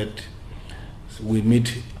prepared we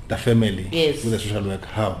meet the family with the social worker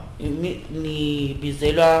how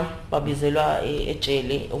babizelwa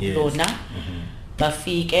ejele ukulona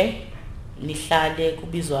bafike nihlale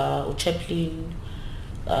kubizwa uchaplain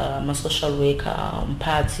ama social worker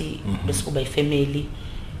umphathi bese kuba ifamily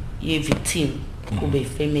ye victim kube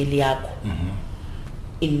ifamily yakho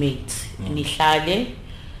inmate nihlale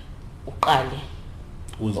uqale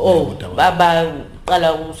baba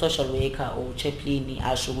uqala u-social worker uchaplain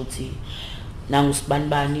asho ukuthi nangu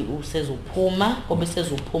sibanibani usezophuma obe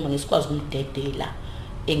sezophuma ngesikwazi ukumdedela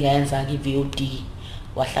engayenza iVOD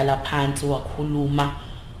wahlala phansi wakhuluma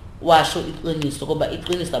washo iqiniso ngoba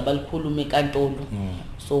iqiniso abalikhuluma enkantolo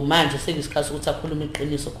so manje sekuyisikhathi ukuthi akhulume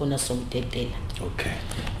iqiniso khona somdedela okay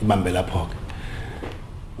ibambe lapho ke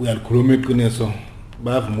uyalikhuluma iqiniso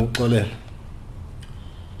bavuma ukuxolela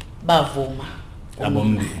bavuma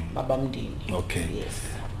abomndini okay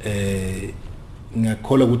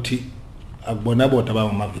ngiyakholwa ukuthi akubona bodwa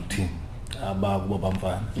abangama victim abakubo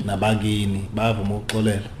bamfana nabakini bavuma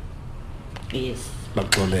ukuxolela yes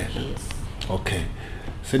baxolela yes okay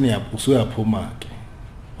usuyaphuma ke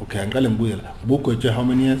okay angiqale ngibuyela ubugwetshwe how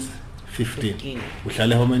many years 15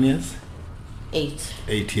 uhlale how many years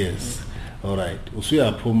 8 years all right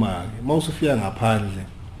usuyaphuma ke mawusufika ngaphandle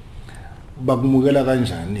bakumukela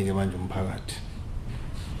kanjani ke manje umphakathi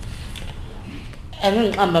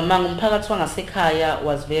Ngihamba manga umphakathi wangasekhaya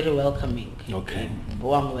was very welcoming okay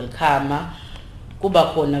welcome kuba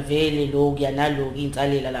khona vele lo kuyanalo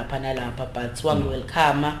insalela lapha nalapha but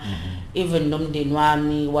welcome even nomndeni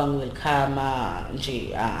wami welcome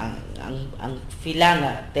nje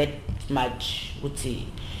angifilanga that much uthi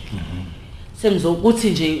sengizokuthi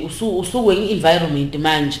nje usukwenye environment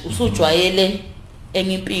manje usujwayele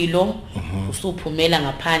enye impilo usuphumela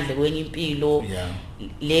ngaphandle kwenye impilo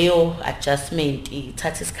leyo adjustment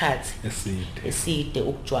ithatha isikhathi eside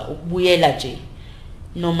ukubuyela nje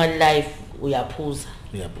normal life uyaphuza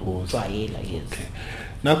ujwayela yes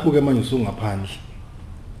nakho ke manje usungaphandle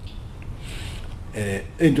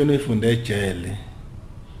into enifunde ejele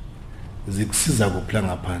zikusiza kupla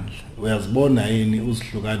ngaphandle uyazibona yini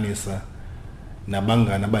uzihlukanisa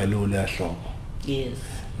nabangani abayilo leyahlobo yes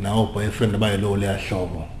nawo boyfriend abayilo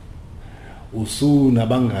leyahlobo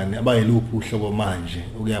usunabangani abayiluphi uhlobo manje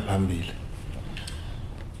ukuya phambili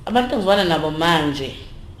abantu ngizwana nabo manje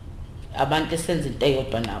abantu esenza into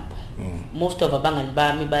eyodwa nabo most of abangani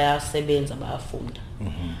bami bayasebenza bayafunda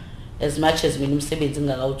as much as mina umsebenzi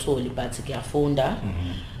ngingakawutholi but ngiyafunda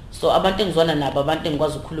so abantu engizwana nabo abantu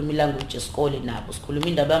engikwazi ukukhuluma ilanguage esikole nabo sikhuluma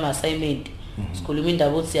indaba yama assignment sikhuluma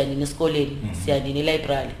indaba ukuthi siyanini esikoleni siyanini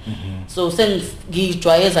e-library so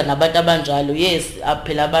sengijwayeza nabantu abanjalo yes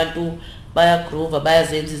phela abantu bayagroove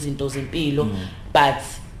bayazenza izinto zempilo but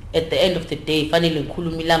at the end of the day fanele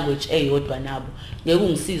ngikhuluma ilanguage eyodwa nabo ngeke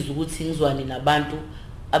ungisize ukuthi ngizwane nabantu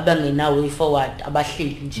abangena way forward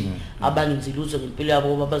abahleli nje abangenzi lutho ngempilo yabo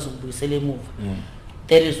ngoba bazongibuyisela emuva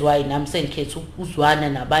that is why nami sengikhetha ukuzwana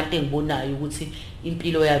nabantu engibonayo ukuthi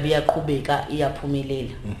impilo yabo iyaqhubeka iyaphumelela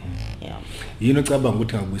yeah yini ocabanga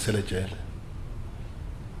ukuthi ngakubuyisela ejele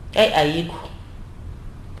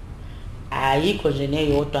ayikho nje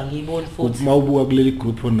neyodwa ngiyibona futhi mawubuka kuleli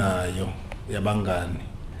group onayo yabangani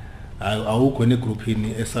awukho ne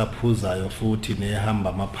groupini esaphuzayo futhi nehamba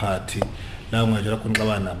amaphathi la ngajela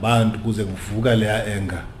khonxabana nabantu kuze kuvuka leya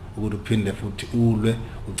enga ukuthi uphinde futhi ulwe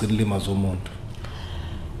ugcina limazo umuntu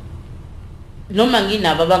noma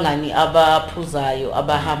nginabo abangani abaphuzayo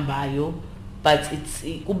abahambayo but it's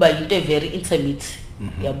kuba into very intimate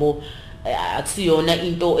yabo akusiyona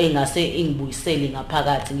into engase ingibuyisele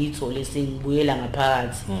ngaphakathi ngithole sengibuyela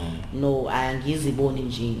ngaphakathi no angiziboni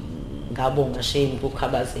nje ngabonga shame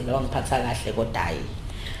ukukhabazela wangiphatha kahle kodwa hayi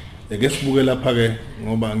eke sibuke lapha ke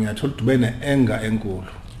ngoba ngiyathola ukuthi bene enga enkulu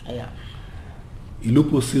yeah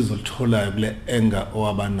iluphi usizo litholayo kule enga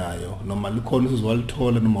owabanayo noma likhona usizo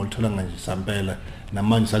walithola noma ulithola nje sampela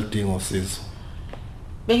namanje salidinga usizo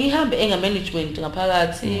bengihambe enga management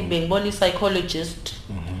ngaphakathi bengibona i-psychologist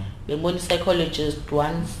bengibona i-psychologist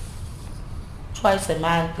twice a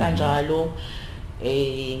month kanjalo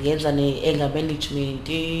ngenza ne-enga management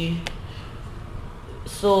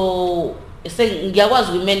so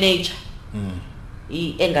ngiyakwazi ukumanage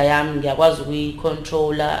i-enga yami ngiyakwazi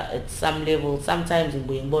ukuyicontroller at some level sometimes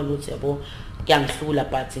ngibuye ngibona ukuthi yabo kuyangihlula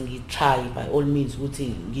but ngitry by all means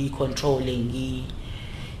ukuthi ngiyicontrole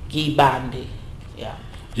ngiyibambe yeah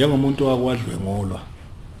njengomuntu wakwadlwengolwa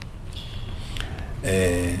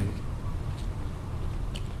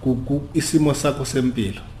isimo sakho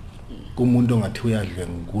sempilo kumuntu ongathi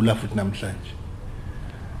uyadlwengula futhi namhlanje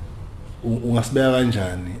ungasibeka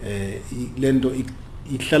kanjani lento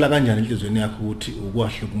ihlala kanjani enhlizweni yakho ukuthi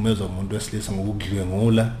ukwahlukumezwa umuntu wesilisa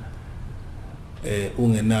ngokudlwengula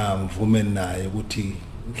ungena mvume naye ukuthi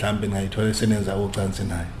mhlambe ngayithola senenza ucansi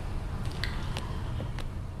naye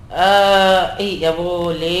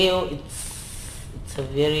yabo leyo it's a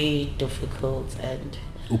very difficult and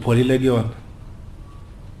upholile kuyona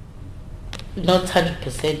not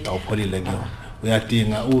 100% awupholile kuyona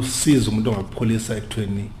uyadinga usizo umuntu ongakupholisa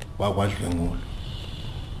ekuthweni wakwadlwengula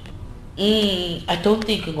I don't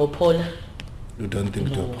think ngophola you don't think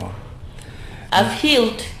ngophola I've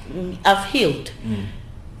healed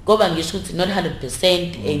ngoba ngisho ukuthi not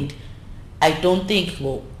 100% and I don't think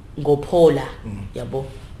ngophola yabo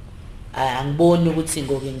angiboni ukuthi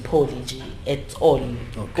ngoke ngipholi nje at all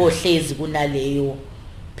kohlezi kunaleyo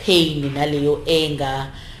pain naleyo anger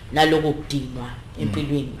naloko kudinwa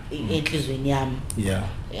empilweni enhlizweni yami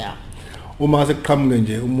yeah uma sekuqhamuke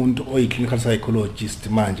nje umuntu oyi-clinical psychologist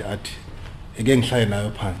manje athi eke ngihlaye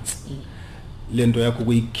nayo phansi lento yakho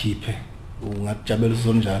kuyikhiphe ungajabula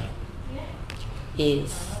sonjalo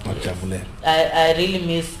yes ngajabulela I really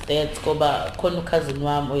miss that ngoba khona cousin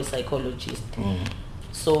wami oyi psychologist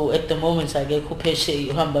so at the moment akekho pheshe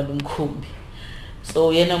uhamba nomkhumbi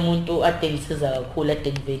so yena umuntu adengisiza kakhulu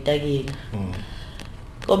adengiveta kuyena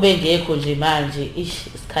kobe ngekho nje manje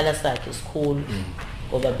isikhala sakhe esikhulu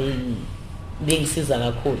ngoba bengisiza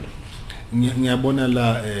kakhulu ngiyabona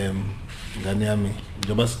la ngane yami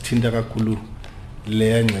njengoba sithinta kakhulu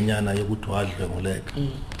le ngcenyana yokuthi wadlwenguleka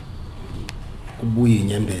kubuye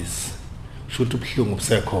inyembezi shothi ubhlungu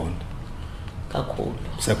busekhona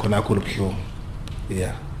kakhulu ubhlungu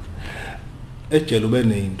yeah ejele ube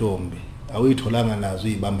neintombi awuyitholanga nazo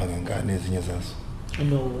izibamba ngengane ezinye zazo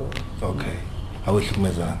no okay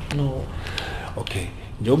awihlukumezana no okay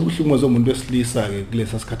njengoba uhlukumeza umuntu wesilisa ke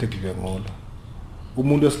kulesa sikhathi ekudlengolo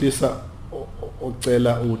umuntu wesilisa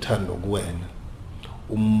ocela uthando kuwena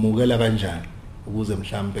umukela kanjani ukuze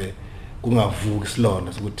mhlambe kungavuki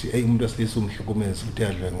isilonda sokuthi hey umuntu wesilisa umhlukumeza ukuthi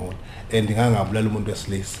yadlengolo and ngangabulala umuntu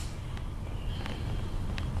wesilisa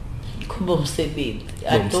kuba umsebenzi.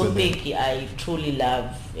 I don't think I truly love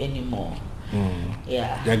anymore.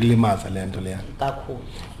 Yeah. Yakulimaza lento leya kakhulu.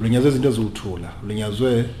 Ulinyazwe izinto eziwuthula,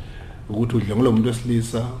 ulinyazwe ukuthi udlengolo umuntu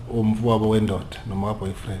wesilisa omfowabo wendoda noma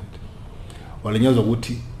boyfriend. Walinyazwa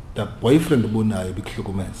ukuthi the boyfriend ubonayo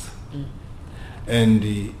bikuhlukumeza.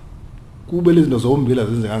 And kube lezinto zombili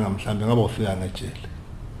azenzeka ngamhlambe ngaba ufika ngejele.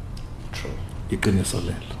 True. Iqiniso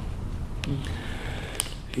lelo.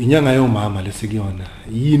 Inyanga yomama lesikuyona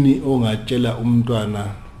yini ongatshela umntwana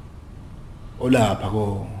olapha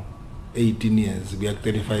ko 18 years kuya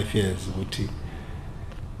 35 years ukuthi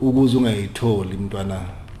ukuze ungayitholi umntwana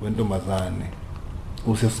wentombazane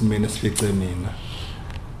usesimene sifice mina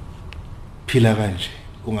phila kanje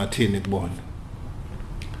ungathini kubona?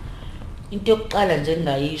 Into yokuqala nje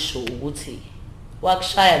engayisho ukuthi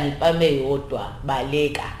wakushaya ngempame eyodwa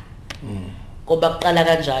baleka. Ngoba kuqala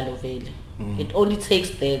kanjalo vele. It only takes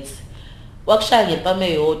that. Wakushaya ngempame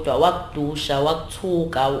eyodwa, wakudusha,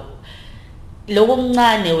 wakuthuka. Lokho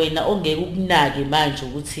mncane wena ongeke ukunake manje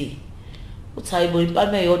ukuthi hayibo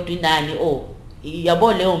impame eyodwa inani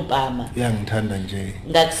yabo leyo mpama. Iyangithanda nje.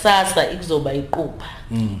 Ngakusasa ikuzoba iqupha.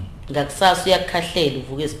 Ngakusasa uyakhahlela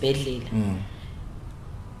uvuka esibhedlela.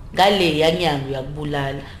 Ngale yanyanga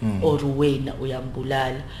uyakubulala or wena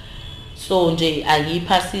uyambulala. So nje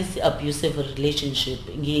angiyiphasisi abusive relationship.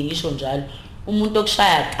 Ngisho njalo umuntu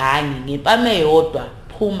okushaya kanye ngempame eyodwa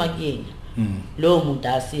phuma kuyena. Lo muntu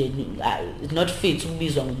is not fit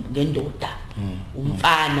ukubizwa ngendoda.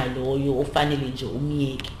 Umfana loyo ofanele nje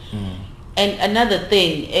umyeke. And another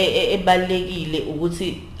thing ebalekile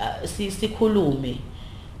ukuthi sikhulume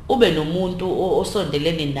ube nomuntu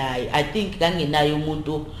osondelene naye. I think kangenayo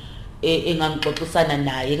umuntu engangixoxisana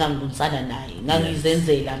naye engangibonisana naye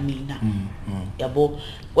ngangizenzela mina. Yabo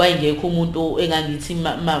kwayengekho umuntu engangithi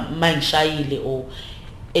mangishayile o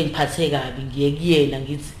engiphathe kabi ngiye kuyena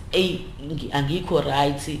ngithi angikho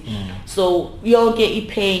right. So yonke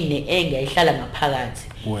ipain engayihlala ngaphakathi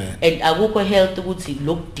and akukho health ukuthi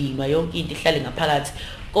lokudinwa yonke into ihlale ngaphakathi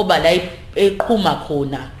ngoba la eqhuma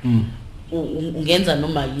khona ungenza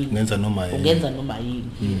noma yini.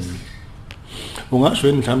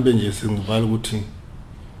 Ungasho mhlambe nje singivala ukuthi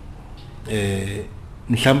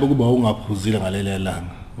mhlambe kuba ungaphuzile ngaleli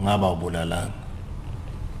langa ngaba ubulalanga.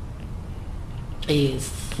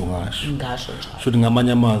 Yes. Ungasho. Ngasho njalo. Futhi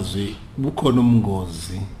ngamanye amazwi bukhona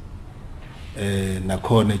umngozi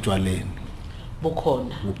nakhona etshwaleni.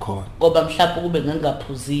 Bukhona. Ngoba mhlawumbe kube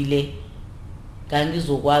ngangaphuzile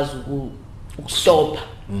ngangizokwazi ukustopha.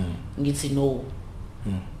 Ngithi no.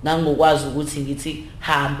 Ngangokwazi ukuthi ngithi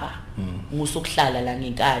hamba musukuhlala la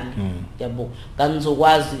ngenkani. Yabo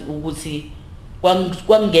ngangizokwazi ukuthi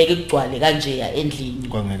kwangeke kugcwale kanje ya endlini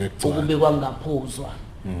ukube kwangaphuzwa.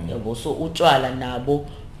 Yabo so utshwala nabo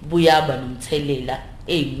buyaba nomthelela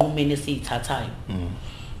ezinqumeni esizithathayo.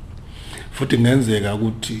 Futhi ngenzeka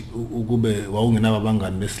ukuthi ukube wawungenaba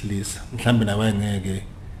abangani besilisa mhlambe nawe ngeke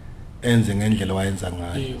enze ngendlela wayenza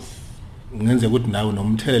ngayo. Ngenzeka ukuthi nawe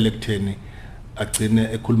nomthelele ekutheni agcine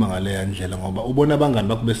ekhuluma ngale ndlela ngoba ubona abangani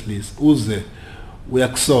bakho besilisa uze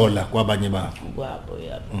uyakusola kwabanye babo. Yabo.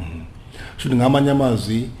 Futhi ngamanye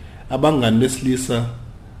amazwi abangani besilisa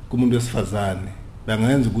kumuntu wesifazane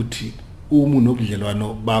bangenza ukuthi uma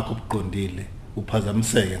unobudlelwano bakho obuqondile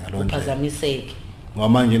uphazamiseke ngaloo ndlela. Uphazamiseke. Ngoba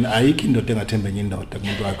manje ayikho indoda engathemba enye indoda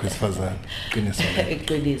kumuntu wakhe wesifazane.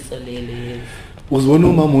 Iqiniso lelo. Uzibona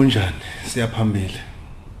umama unjani siyaphambili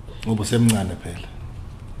ngoba usemncane phela.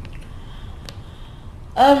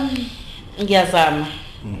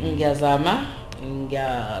 Ngiyazama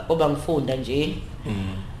ngoba ngifunda nje.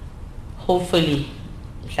 Hopefully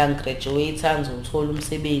mhla ngigraduate ngizothola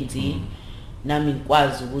umsebenzi nami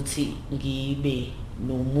ngikwazi ukuthi ngibe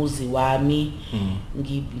nomuzi wami,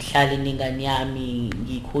 ngihlale nengane yami,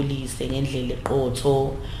 ngikholise ngendlela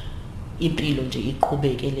eqotho, impilo nje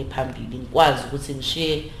iqhubekele phambili. Ngikwazi ukuthi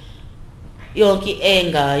ngishiye yonke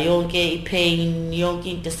enga, yonke ipain,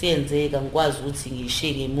 yonke into esiyenzeka ngikwazi ukuthi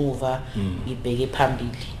ngishiye ngemuva ngibheke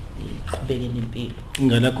phambili, ngiqhubeke nempilo.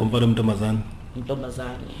 Ingane yakho mfana uMntombazane?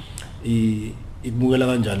 Intombazane. Ikubukela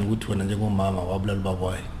kanjani ukuthi wena njengomama wabulala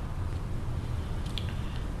ubabwayo?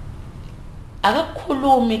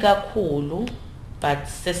 Akakhulumi kakhulu but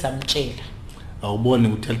sesamtshela. Awuboni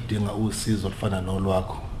ukuthi alidinga usizo olufana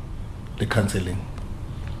nolwakho le counseling?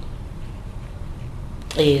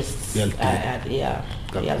 Yes. Yeah.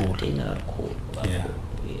 Yalidinga kakhulu.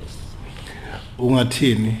 yes.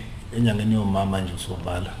 Ungathini enyangeni yomama nje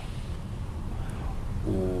usobala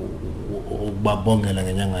ubabongela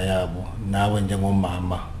ngenyanga yabo nawe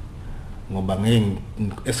njengomama ngoba ngeke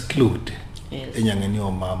exclude enyangeni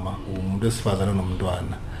yomama umuntu esifazana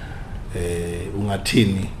nomntwana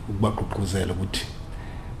ungathini ukubaqhuquzela ukuthi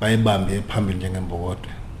bayibambe phambili njengembokodo?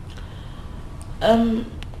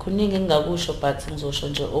 Kuningi engakusho but ngizosho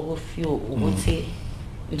nje okufew ukuthi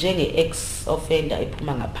njenge ex offender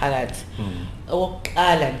iphuma ngaphakathi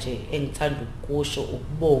oqala nje engithanda ukusho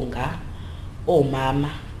ukubonga omama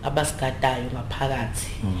abasigadayo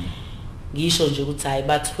ngaphakathi ngisho nje ukuthi hayi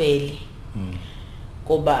bathwele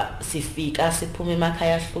ngoba sifika siphuma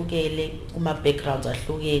emakhaya ahlukene kuma backgrounds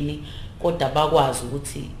ahlukene kodwa bakwazi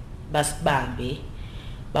ukuthi basibambe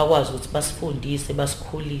bakwazi ukuthi basifundise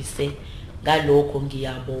basikhulise ngalokho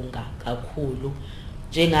ngiyabonga kakhulu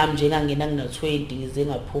njengami njengangena ngina 20 ngize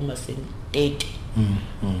ngaphuma sem30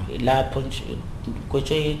 lapho nje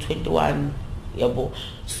kweje 21 yabo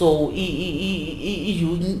so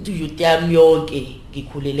youth yami yonke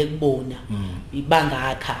ngikhulele kubona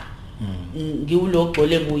ibangakha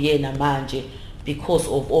ngiwulogcole nguyena manje because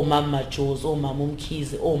of omama Joes omama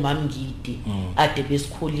umkhize omama Ngidi ade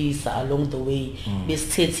besikhulisa along the way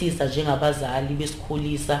besithethisa njengabazali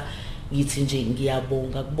besikhulisa ngithi nje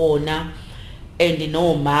ngiyabonga kubona and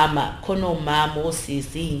no mama khona omama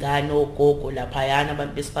osisi ingane ogogo lapha yana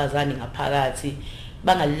abantu besifazane ngaphakathi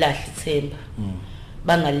bangalilahli ithemba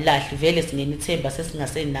bangalilahli vele singena ithemba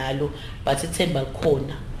sesingasenalo but ithemba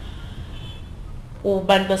likhona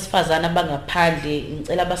ubantu besifazana bangaphandle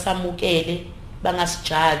ngicela basamukele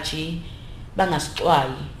bangasijudge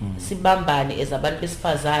bangasicwayi sibambane ezabantu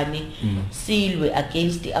besifazane silwe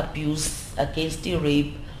against the abuse against the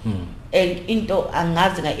rape and into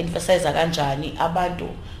angazi nga emphasize kanjani abantu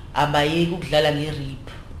abayeki ukudlala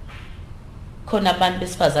nge-rape khona abantu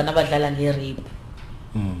besifazana abadlala nge-rape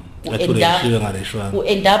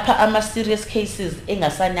uendapha ama-serious cases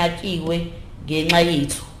engasanakiwe ngenxa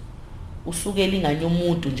yethu usukela ingane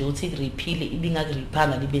yomuntu nje uthi kuripile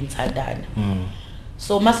ibingakuripanga libe nithandana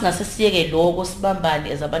so masingase siyeke lokho sibambane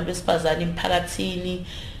ezabantu besifazane emphakathini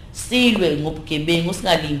silwe ngobugebengu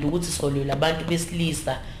singalindi ukuthi solwela abantu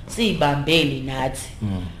besilisa sibambele nathi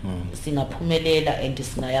singaphumelela and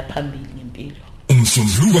singaya phambili ngempilo.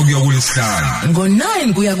 Umsombuluko kuya kulesihlanu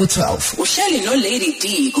ngo9 kuya ku12 uhleli no Lady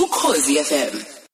D ku Khosi FM.